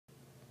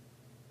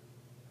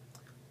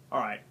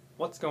Alright,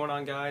 what's going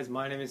on, guys?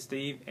 My name is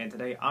Steve, and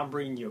today I'm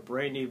bringing you a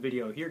brand new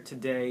video here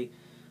today.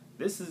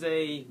 This is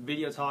a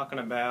video talking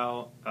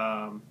about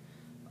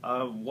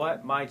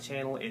what my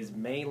channel is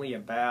mainly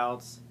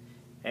about.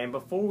 And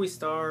before we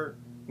start,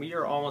 we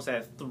are almost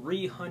at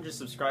 300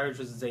 subscribers,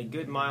 which is a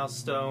good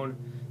milestone.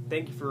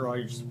 Thank you for all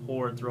your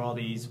support through all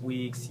these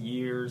weeks,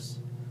 years.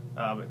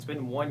 It's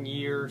been 1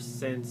 year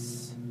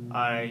since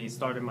I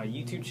started my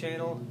YouTube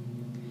channel.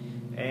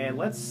 And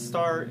let's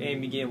start and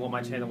begin what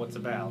my channel was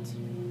about.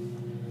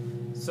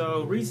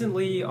 So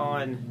recently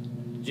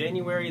on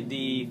January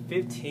the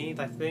 15th,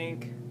 I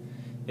think,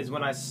 is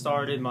when I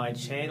started my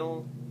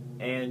channel,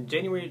 and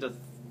January the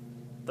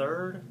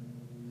 3rd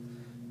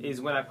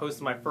is when I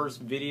posted my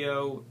first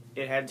video.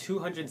 It had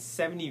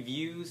 270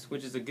 views,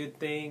 which is a good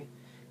thing,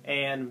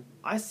 and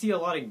I see a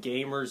lot of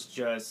gamers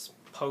just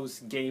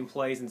post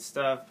gameplays and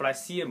stuff, but I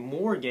see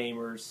more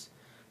gamers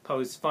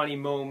post funny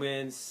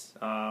moments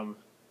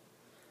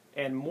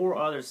and more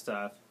other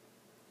stuff.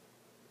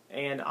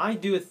 And I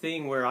do a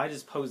thing where I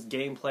just post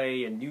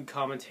gameplay and new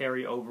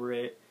commentary over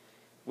it,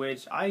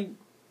 which I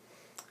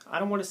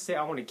don't want to say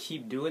I want to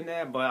keep doing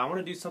that, but I want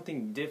to do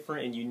something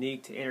different and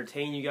unique to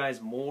entertain you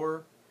guys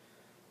more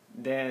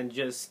than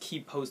just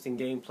keep posting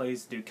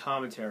gameplays and do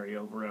commentary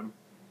over them.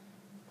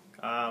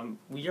 I'm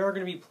going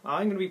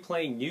to be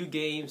playing new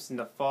games in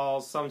the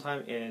fall,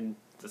 sometime in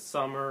the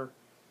summer.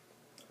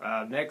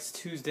 Next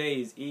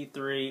Tuesday is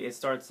E3. It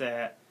starts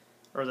at,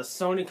 or the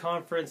Sony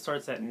conference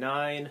starts at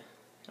 9.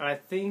 And I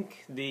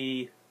think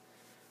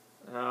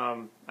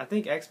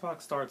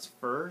Xbox starts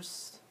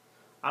first.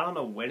 I don't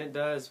know when it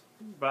does,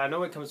 but I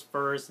know it comes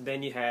first.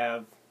 Then you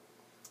have,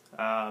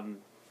 I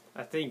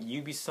think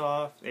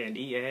Ubisoft and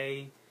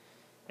EA,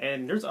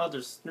 and there's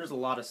others. There's a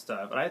lot of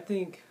stuff. But I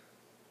think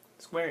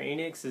Square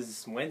Enix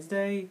is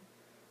Wednesday.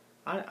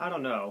 I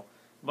don't know,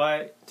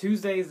 but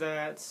Tuesday's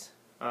at.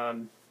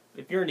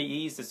 If you're in the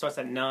East, it starts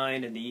at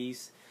 9 in the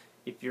East.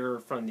 If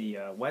you're from the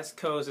West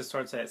Coast, it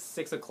starts at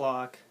 6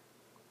 o'clock.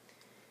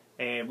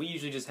 And we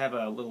usually just have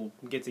a little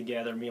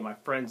get-together, me and my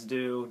friends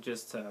do,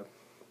 just to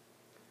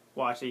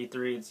watch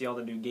E3 and see all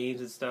the new games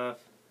and stuff.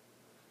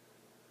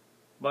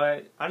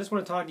 But I just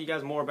want to talk to you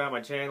guys more about my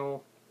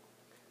channel.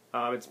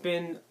 It's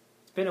been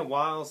a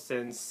while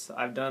since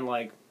I've done,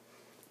 like,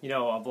 a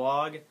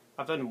vlog.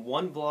 I've done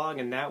one vlog,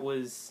 and that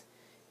was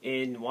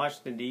in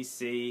Washington,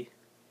 D.C.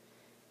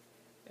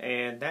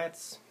 And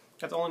that's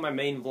only my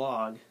main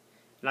vlog.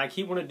 And I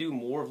keep wanting to do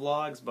more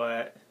vlogs,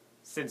 but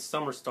since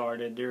summer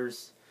started,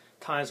 there's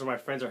times where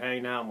my friends are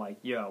hanging out. I'm like,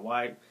 yo,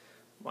 why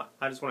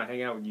I just want to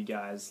hang out with you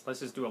guys. Let's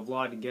just do a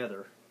vlog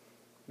together.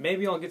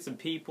 Maybe I'll get some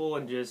people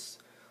and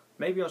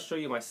maybe I'll show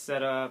you my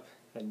setup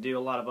and do a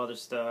lot of other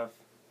stuff.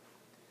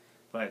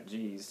 But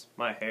geez,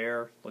 my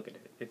hair, look at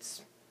it.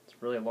 It's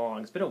really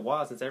long. It's been a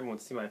while since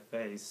everyone's seen my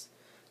face.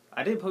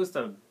 I did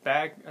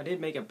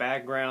make a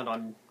background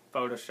on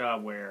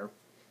Photoshop where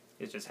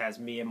it just has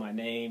me and my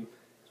name.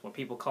 It's what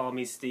people call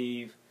me,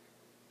 Steve.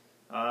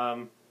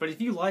 But if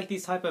you like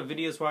these type of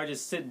videos where I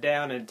just sit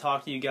down and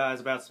talk to you guys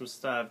about some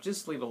stuff,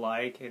 just leave a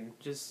like and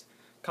just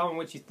comment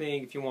what you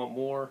think if you want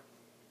more.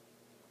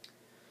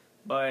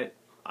 But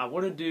I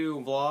want to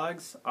do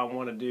vlogs. I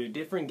want to do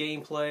different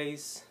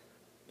gameplays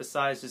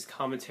besides just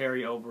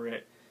commentary over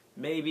it.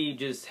 Maybe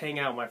just hang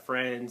out with my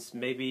friends,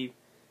 maybe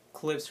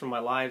clips from my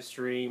live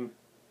stream,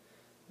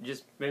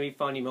 just maybe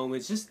funny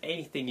moments, just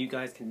anything you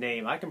guys can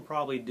name. I can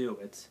probably do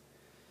it.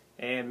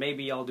 And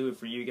maybe I'll do it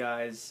for you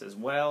guys as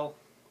well.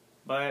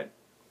 But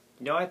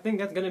I think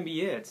that's going to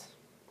be it.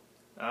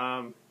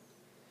 We're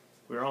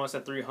almost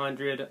at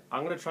 300.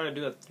 I'm going to try to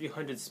do a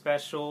 300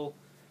 special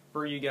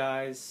for you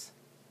guys.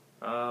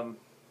 Yeah,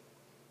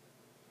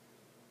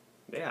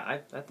 I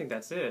think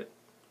that's it.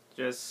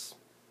 Just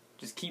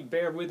keep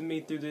bear with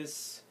me through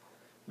this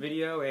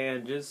video,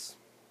 and just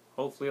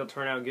hopefully it'll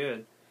turn out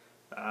good.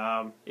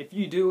 If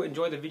you do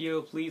enjoy the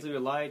video, please leave a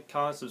like,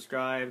 comment,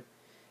 subscribe.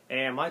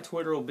 And my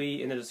Twitter will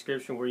be in the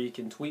description where you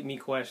can tweet me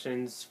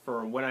questions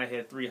for when I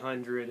hit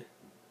 300.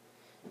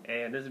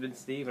 And this has been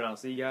Steve, and I'll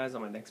see you guys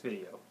on my next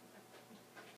video.